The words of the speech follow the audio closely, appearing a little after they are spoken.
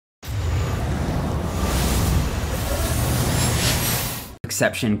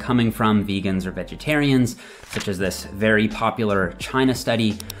exception coming from vegans or vegetarians, such as this very popular China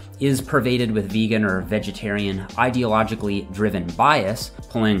study, is pervaded with vegan or vegetarian ideologically driven bias,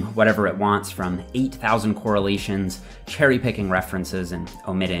 pulling whatever it wants from 8,000 correlations, cherry-picking references, and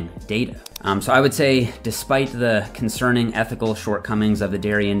omitting data. So I would say, despite the concerning ethical shortcomings of the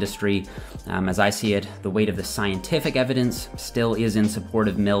dairy industry, as I see it, the weight of the scientific evidence still is in support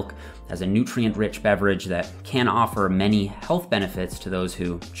of milk as a nutrient-rich beverage that can offer many health benefits to those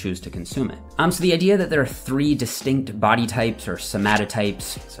who choose to consume it. So the idea that there are 3 distinct body types or somatotypes,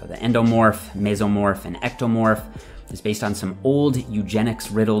 so the endomorph, mesomorph, and ectomorph, is based on some old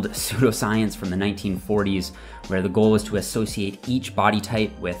eugenics-riddled pseudoscience from the 1940s, where the goal was to associate each body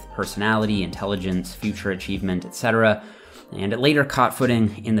type with personality, intelligence, future achievement, etc., and it later caught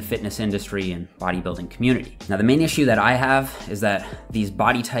footing in the fitness industry and bodybuilding community. Now, the main issue that I have is that these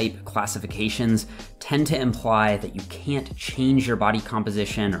body type classifications tend to imply that you can't change your body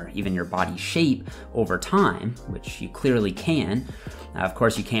composition or even your body shape over time, which you clearly can. Of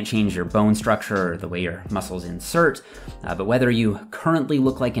course, you can't change your bone structure or the way your muscles insert, but whether you currently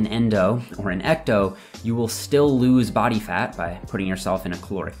look like an endo or an ecto, you will still lose body fat by putting yourself in a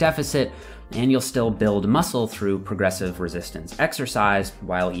caloric deficit, and you'll still build muscle through progressive resistance exercise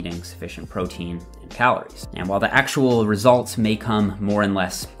while eating sufficient protein and calories. And while the actual results may come more and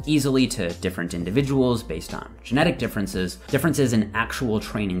less easily to different individuals based on genetic differences, differences in actual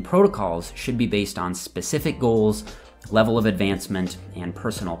training protocols should be based on specific goals, level of advancement, and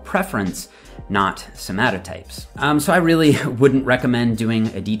personal preference, not somatotypes. So I really wouldn't recommend doing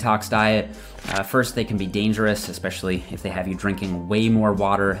a detox diet. First, they can be dangerous, especially if they have you drinking way more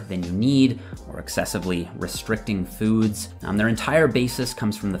water than you need or excessively restricting foods. Their entire basis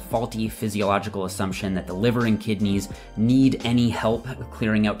comes from the faulty physiological assumption that the liver and kidneys need any help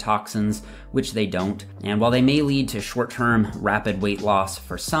clearing out toxins, which they don't. And while they may lead to short-term rapid weight loss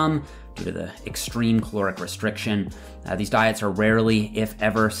for some, due to the extreme caloric restriction, these diets are rarely, if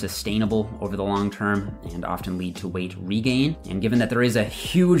ever, sustainable over the long term and often lead to weight regain. And given that there is a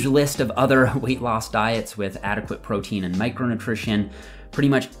huge list of other weight loss diets with adequate protein and micronutrition, pretty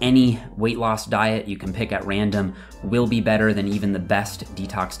much any weight loss diet you can pick at random will be better than even the best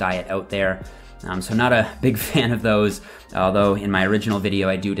detox diet out there. So not a big fan of those, although in my original video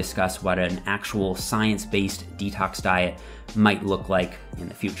I do discuss what an actual science-based detox diet might look like in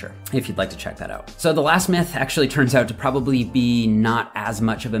the future, if you'd like to check that out. So the last myth actually turns out to probably be not as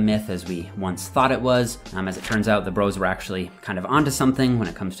much of a myth as we once thought it was. As it turns out, the bros were actually kind of onto something when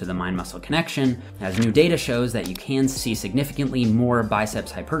it comes to the mind-muscle connection, as new data shows that you can see significantly more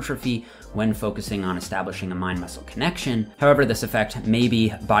biceps hypertrophy when focusing on establishing a mind-muscle connection. However, this effect may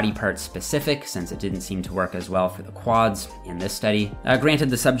be body part specific, since it didn't seem to work as well for the quads in this study. Granted,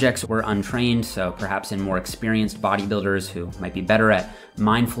 the subjects were untrained, so perhaps in more experienced bodybuilders who might be better at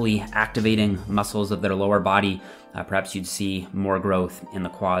mindfully activating muscles of their lower body, perhaps you'd see more growth in the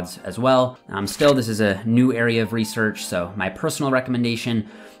quads as well. Still, this is a new area of research, so my personal recommendation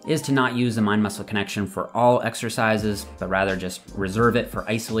is to not use the mind-muscle connection for all exercises, but rather just reserve it for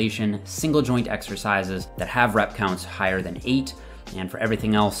isolation, single joint exercises that have rep counts higher than 8. And for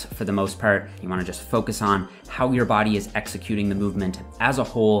everything else, for the most part, you want to just focus on how your body is executing the movement as a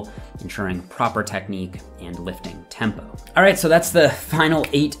whole, ensuring proper technique and lifting tempo. All right, so that's the final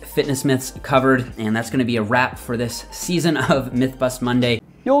 8 fitness myths covered, and that's going to be a wrap for this season of Myth Bust Monday.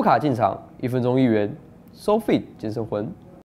优卡进场，1分钟1元，收费健身魂。